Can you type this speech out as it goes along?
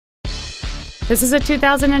This is a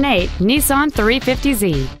 2008 Nissan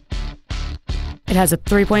 350Z. It has a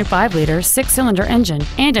 3.5-liter 6-cylinder engine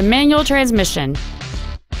and a manual transmission.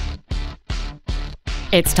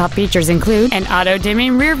 Its top features include an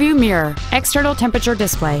auto-dimming rear-view mirror, external temperature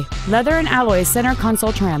display, leather and alloy center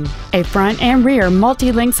console trim, a front and rear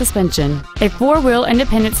multi-link suspension, a 4-wheel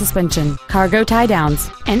independent suspension, cargo tie-downs,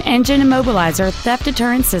 an engine immobilizer theft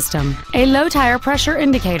deterrent system, a low tire pressure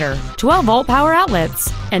indicator, 12-volt power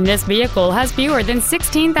outlets, and this vehicle has fewer than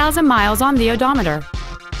 16,000 miles on the odometer.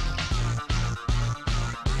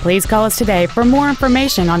 Please call us today for more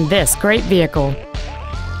information on this great vehicle.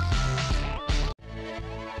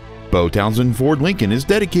 Beau Townsend Ford Lincoln is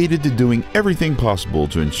dedicated to doing everything possible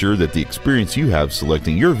to ensure that the experience you have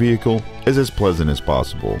selecting your vehicle is as pleasant as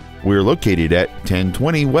possible. We are located at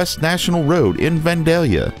 1020 West National Road in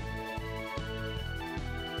Vandalia.